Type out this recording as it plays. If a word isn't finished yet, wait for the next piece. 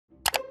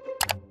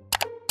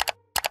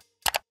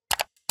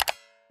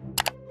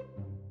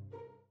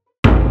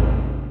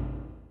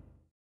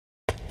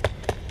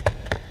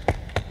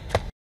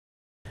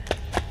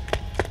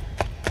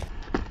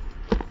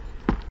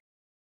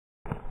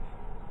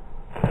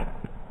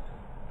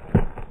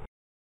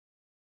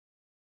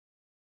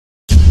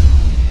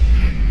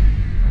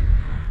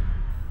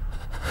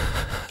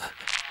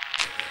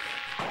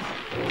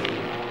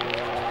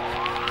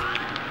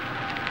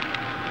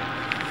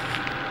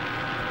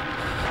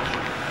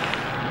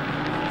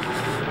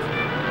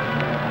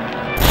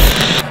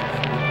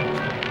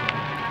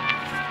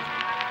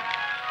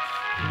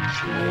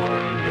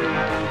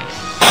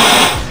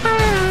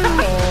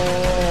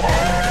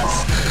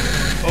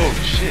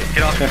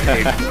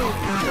Hey.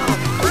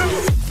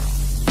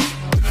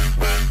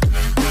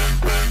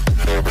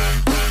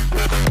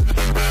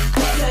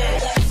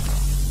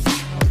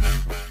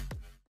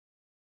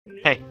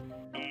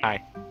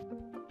 Hi.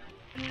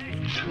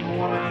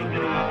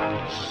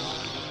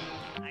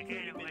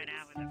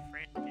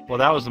 Well,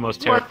 that was the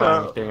most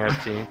terrifying thing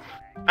I've seen.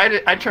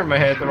 I turned my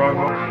head the wrong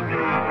way.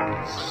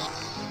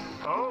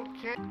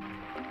 Okay.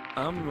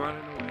 I'm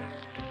running away.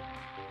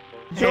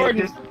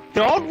 Jordan,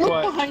 don't look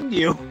What? behind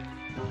you.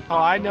 Oh,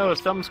 I know.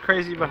 Something's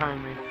crazy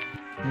behind me.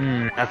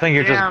 I think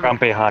you're just Damn.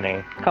 grumpy,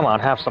 honey. Come on,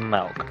 have some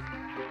milk.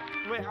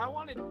 Wait, I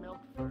wanted milk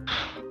first.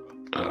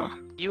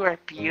 You are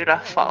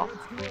beautiful.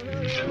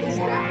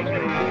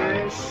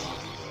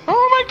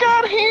 Oh my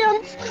god,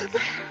 hands!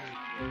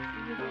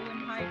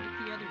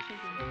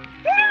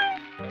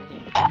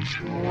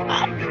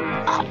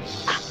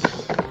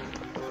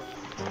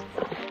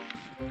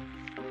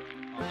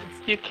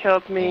 You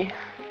killed me.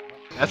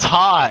 That's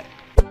hot.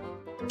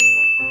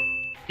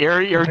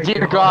 Your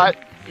dear god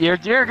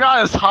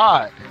is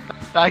hot.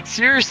 Like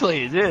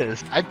seriously, it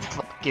is. I'd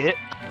fuck it.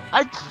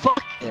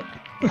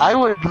 I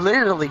would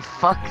literally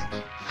fuck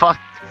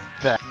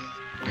that.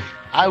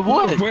 I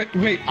would.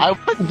 Wait, I would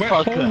what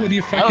fuck hole that. would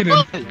you fuck it in?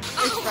 Oh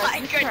my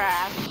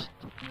goodness.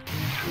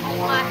 Oh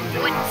my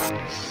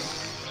goodness.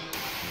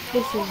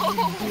 This is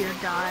dear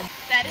God.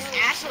 That is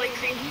actually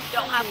creepy. You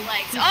don't have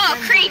legs. Oh,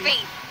 creepy!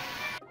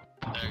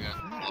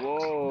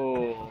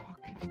 Whoa.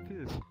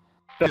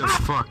 Yes,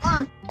 fuck.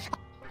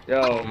 Yo.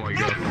 Oh my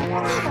god.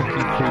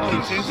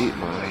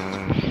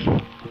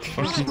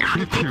 Fucking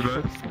creepy,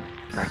 man.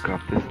 Back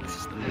up. This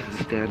is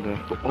stand up.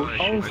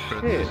 Oh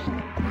shit.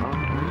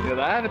 Yo,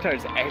 the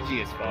avatar's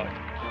edgy as fuck.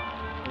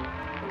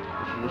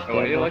 Oh,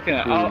 what are you looking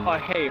at? Oh,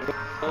 hey,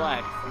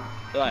 relax.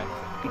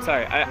 I'm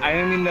sorry. I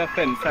didn't mean to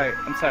offend. Sorry.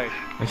 I'm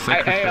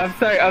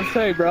sorry. I'm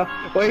sorry, bro.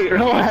 Wait,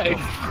 relax.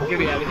 Get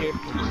me out of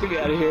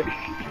here.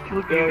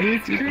 Yo,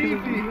 he's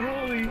creepy.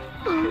 Holy.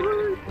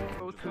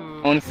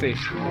 I wanna see.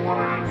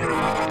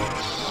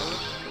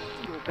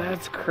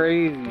 That's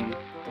crazy.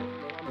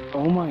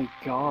 Oh my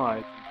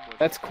god.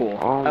 That's cool.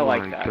 Oh I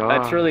like my that. God.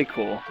 That's really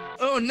cool.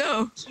 Oh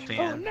no!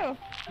 Oh no.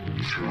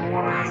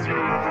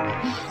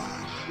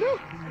 No.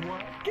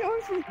 Get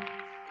away from me.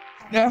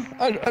 No,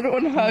 I don't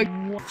want to hug.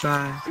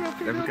 Bye.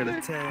 Never gonna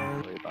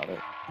tell. Worry about it.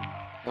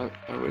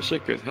 I wish I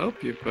could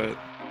help you, but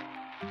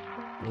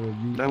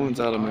that one's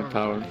out of my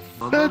power.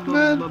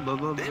 Batman!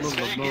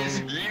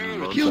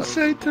 Kill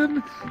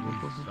Satan!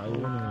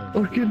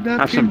 Or kidnap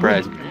Have some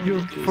bread.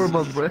 You for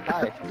my bread.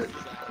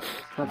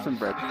 Have some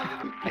bread.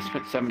 I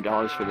spent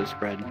 $7 for this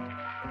bread.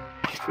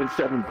 I spent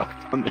 $7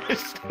 on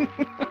this. I'm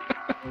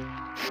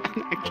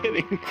not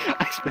kidding.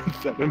 I spent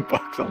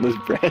 $7 on this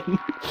bread.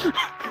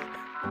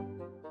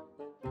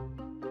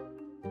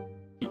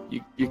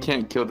 You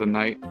can't kill the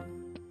knight.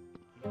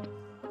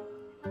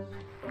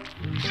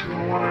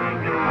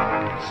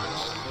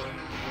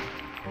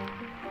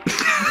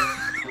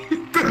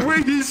 The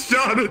way he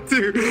shot it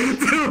too!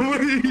 The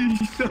way he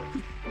shot it!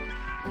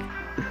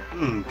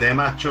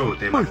 대마초.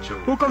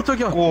 어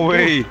깜짝이야. Go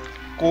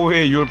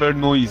away, your bad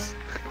noise.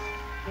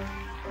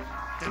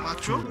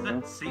 대마초? Is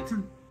that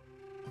Satan?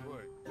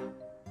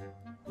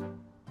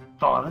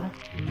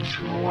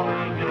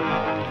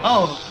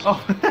 Oh!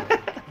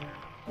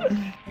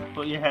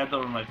 Put your hand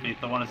over my face.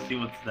 I want to see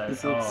what's that.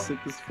 It's like sick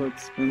as fuck,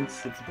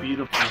 Spence. It's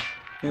beautiful.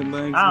 It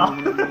lags Ow. when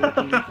you look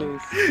in the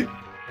face.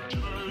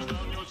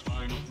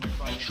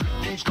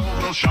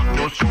 Will shock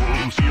your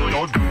soul, seal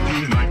your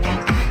doom tonight.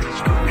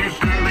 These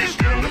silly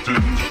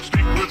skeletons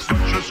speak with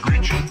such a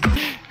screeching.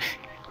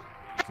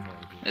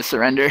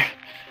 Surrender.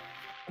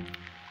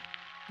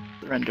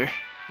 Surrender.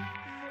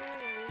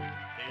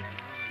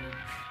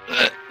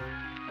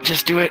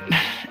 Just do it.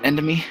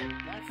 End me.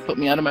 Put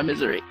me out of my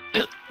misery.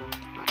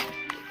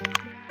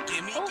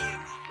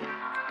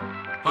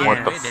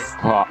 What the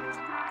fuck?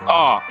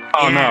 Oh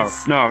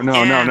Yes. no.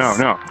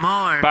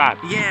 More. Bad.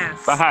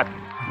 Yes. Bad.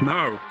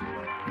 No.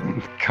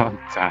 God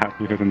damn,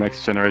 you're the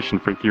next generation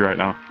freaky right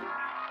now.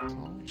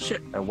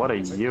 Shit. And what are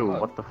you?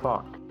 What the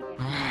fuck?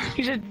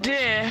 He's a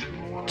deer.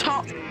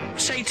 Top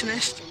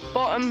Satanist.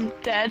 Bottom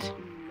dead.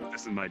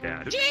 This is my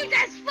dad.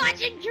 Jesus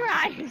fucking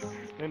Christ!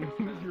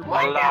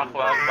 What the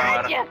fuck?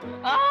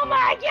 Oh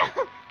my god!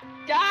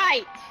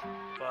 Die!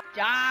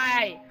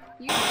 Die!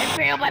 You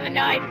impaled by the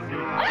knife!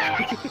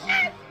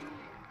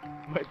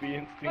 Might be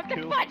instant What the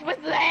kill. fuck was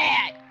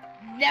that?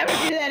 Never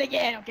do that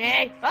again,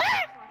 okay?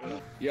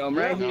 Yo, I'm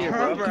right here,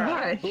 bro.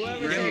 Hi.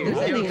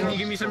 Yo, can you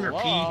give me some of your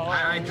pee?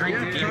 I drink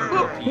the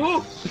gamer pee.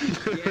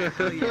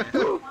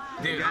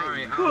 Dude,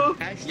 alright.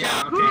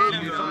 Yeah,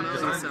 okay.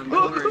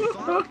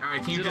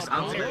 Alright, can you just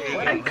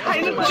I'm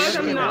kind of glad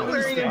I'm not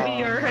wearing a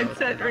VR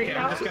headset right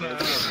now.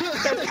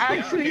 That's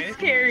actually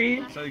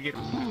scary. So you get.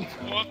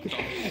 What the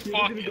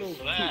fuck is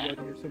that?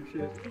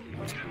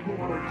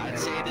 I'd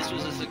say this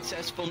was a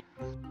successful.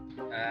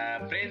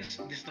 Prince,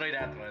 destroy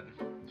that one.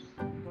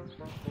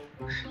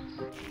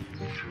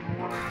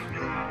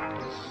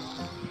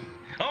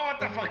 Oh, what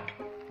the fuck?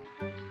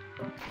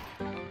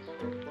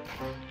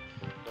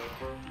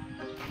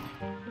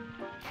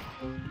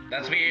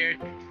 That's weird.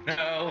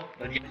 No,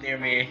 don't get near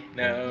me.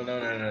 No, no,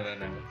 no, no, no,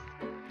 no.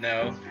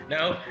 No,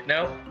 no,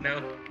 no,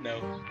 no,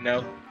 no,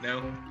 no,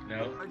 no,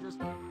 no.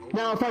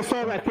 Now, if I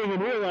saw that thing in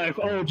real life,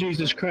 oh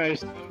Jesus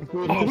Christ, we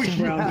would have some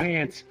brown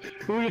pants.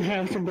 We would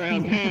have some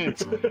brown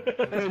pants.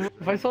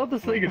 If I saw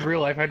this thing in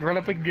real life, I'd run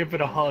up and give it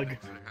a hug.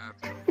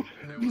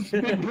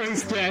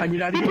 Embrace that. I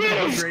mean, I'd give it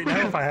a hug right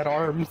now if I had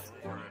arms.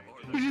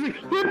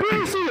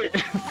 Embrace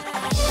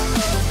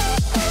it!